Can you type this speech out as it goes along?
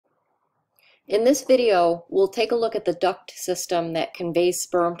In this video, we'll take a look at the duct system that conveys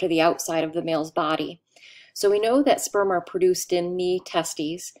sperm to the outside of the male's body. So we know that sperm are produced in the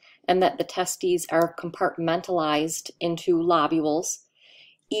testes and that the testes are compartmentalized into lobules.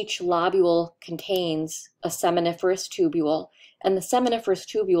 Each lobule contains a seminiferous tubule, and the seminiferous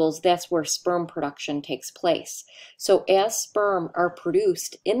tubules, that's where sperm production takes place. So as sperm are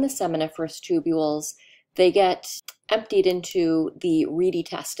produced in the seminiferous tubules, they get emptied into the reedy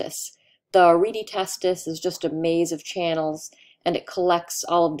testis. The reedy testis is just a maze of channels, and it collects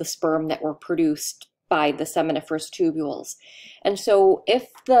all of the sperm that were produced by the seminiferous tubules. And so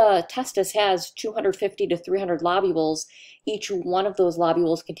if the testis has 250 to 300 lobules, each one of those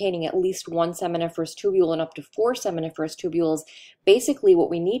lobules containing at least one seminiferous tubule and up to 4 seminiferous tubules, basically what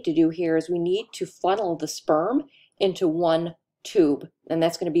we need to do here is we need to funnel the sperm into one tube, and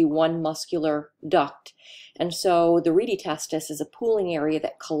that's going to be one muscular duct. And so the reedy testis is a pooling area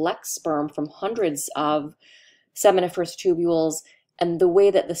that collects sperm from hundreds of seminiferous tubules, and the way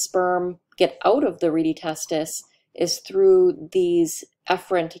that the sperm get out of the reedy testis is through these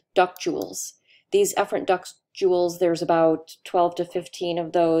efferent ductules. These efferent ductules, there's about 12 to 15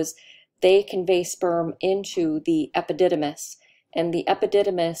 of those. They convey sperm into the epididymis, and the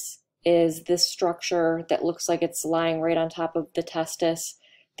epididymis is this structure that looks like it's lying right on top of the testis.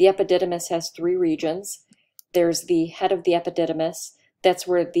 The epididymis has 3 regions. There's the head of the epididymis. That's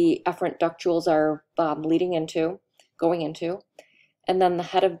where the efferent ductules are going into. And then the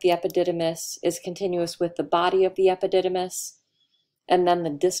head of the epididymis is continuous with the body of the epididymis. And then the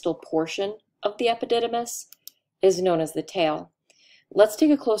distal portion of the epididymis is known as the tail. Let's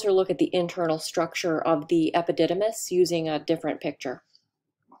take a closer look at the internal structure of the epididymis using a different picture.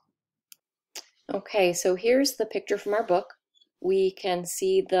 Okay, so here's the picture from our book. We can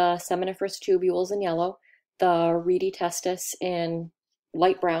see the seminiferous tubules in yellow, the reedy testis in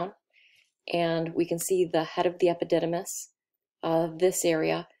light brown, and we can see the head of the epididymis, this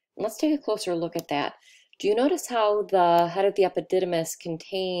area. Let's take a closer look at that. Do you notice how the head of the epididymis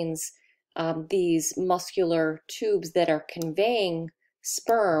contains these muscular tubes that are conveying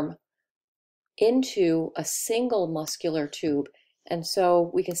sperm into a single muscular tube? And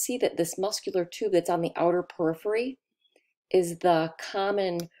so we can see that this muscular tube that's on the outer periphery is the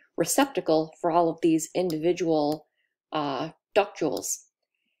common receptacle for all of these individual ductules.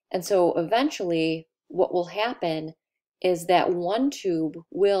 And so eventually what will happen is that one tube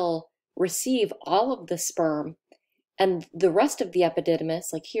will receive all of the sperm, and the rest of the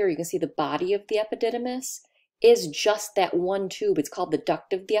epididymis, like here you can see the body of the epididymis, is just that one tube. It's called the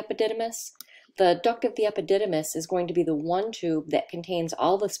duct of the epididymis. The duct of the epididymis is going to be the one tube that contains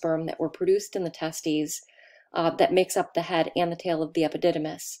all the sperm that were produced in the testes that makes up the head and the tail of the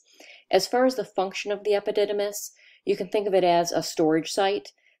epididymis. As far as the function of the epididymis, you can think of it as a storage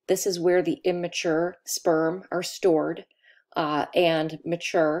site. This is where the immature sperm are stored and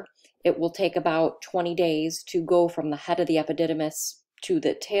mature. It will take about 20 days to go from the head of the epididymis to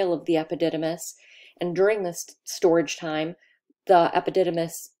the tail of the epididymis. And during this storage time, the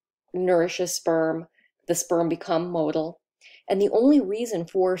epididymis nourishes sperm, the sperm become motile, and the only reason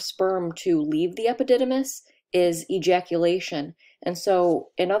for sperm to leave the epididymis is ejaculation. And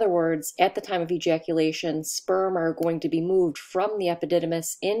so, in other words, at the time of ejaculation, sperm are going to be moved from the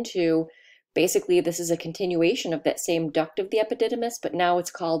epididymis into, basically this is a continuation of that same duct of the epididymis, but now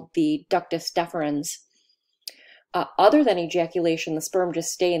it's called the ductus deferens. Other than ejaculation, the sperm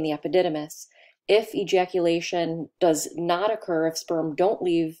just stay in the epididymis. If ejaculation does not occur, if sperm don't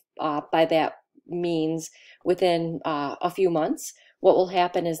leave by that means within a few months, what will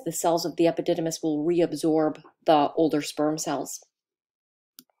happen is the cells of the epididymis will reabsorb the older sperm cells.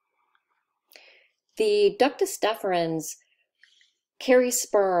 The ductus deferens carries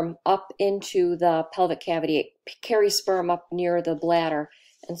sperm up into the pelvic cavity. It carries sperm up near the bladder.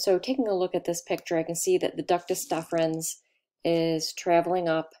 And so taking a look at this picture, I can see that the ductus deferens is traveling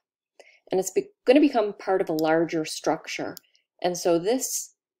up, and it's going to become part of a larger structure. And so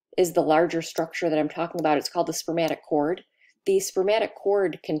this is the larger structure that I'm talking about. It's called the spermatic cord. The spermatic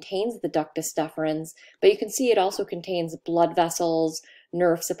cord contains the ductus deferens, but you can see it also contains blood vessels,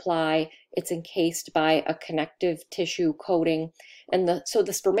 nerve supply. It's encased by a connective tissue coating. And so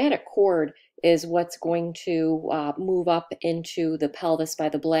the spermatic cord is what's going to move up into the pelvis by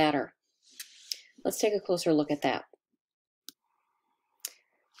the bladder. Let's take a closer look at that.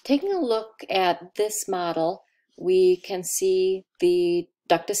 Taking a look at this model, we can see the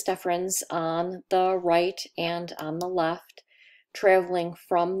ductus deferens on the right and on the left, traveling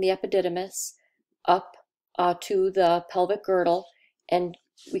from the epididymis up to the pelvic girdle, and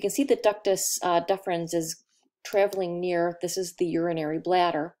we can see the ductus deferens is traveling near, this is the urinary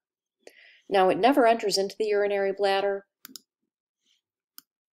bladder. Now it never enters into the urinary bladder.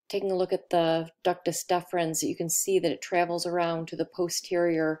 Taking a look at the ductus deferens, you can see that it travels around to the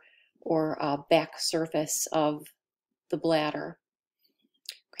posterior or back surface of the bladder.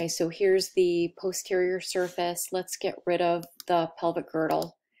 Okay, so here's the posterior surface. Let's get rid of the pelvic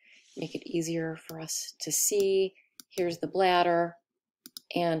girdle, make it easier for us to see. Here's the bladder,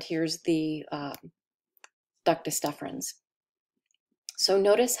 and here's the ductus deferens. So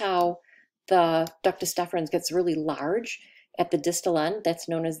notice how the ductus deferens gets really large at the distal end. That's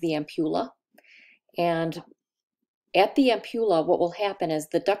known as the ampulla. And at the ampulla, what will happen is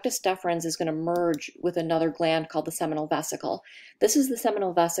the ductus deferens is going to merge with another gland called the seminal vesicle. This is the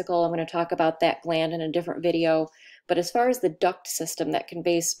seminal vesicle. I'm going to talk about that gland in a different video. But as far as the duct system that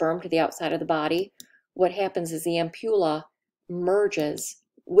conveys sperm to the outside of the body, what happens is the ampulla merges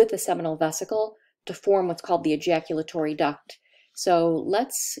with the seminal vesicle to form what's called the ejaculatory duct. So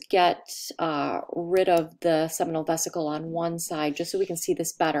let's get rid of the seminal vesicle on one side just so we can see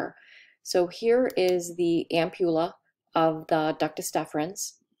this better. So here is the ampulla of the ductus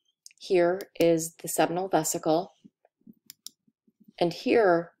deferens. Here is the seminal vesicle. And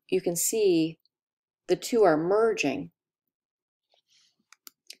here you can see the two are merging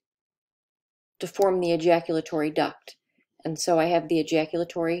to form the ejaculatory duct. And so I have the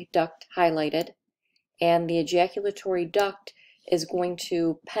ejaculatory duct highlighted, and the ejaculatory duct is going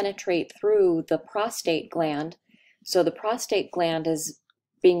to penetrate through the prostate gland. So the prostate gland is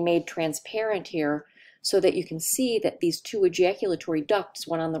being made transparent here so that you can see that these two ejaculatory ducts,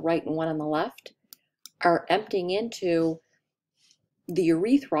 one on the right and one on the left, are emptying into the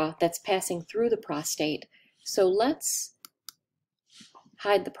urethra that's passing through the prostate. So let's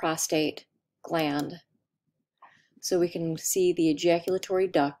hide the prostate gland so we can see the ejaculatory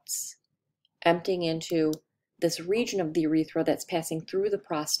ducts emptying into this region of the urethra that's passing through the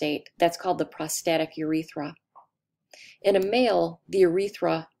prostate. That's called the prostatic urethra. In a male, the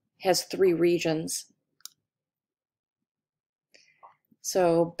urethra has 3 regions.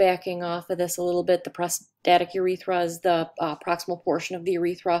 So backing off of this a little bit, the prostatic urethra is the proximal portion of the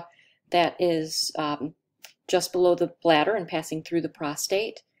urethra that is just below the bladder and passing through the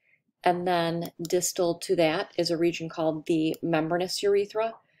prostate. And then distal to that is a region called the membranous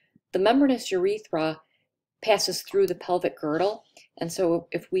urethra. The membranous urethra passes through the pelvic girdle. And so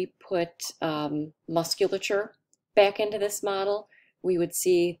if we put musculature back into this model, we would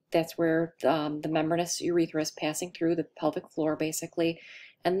see that's where the membranous urethra is passing through the pelvic floor, basically.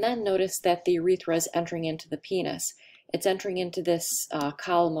 And then notice that the urethra is entering into the penis. It's entering into this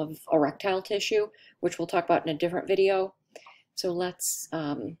column of erectile tissue, which we'll talk about in a different video. So let's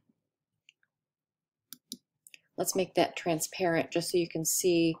make that transparent just so you can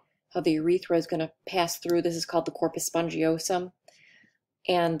see how the urethra is going to pass through. This is called the corpus spongiosum,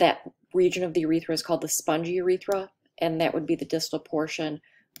 and that region of the urethra is called the spongy urethra, and that would be the distal portion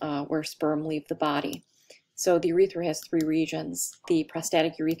where sperm leave the body. So the urethra has 3 regions: the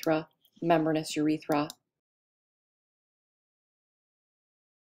prostatic urethra, membranous urethra,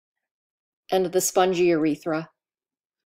 and the spongy urethra.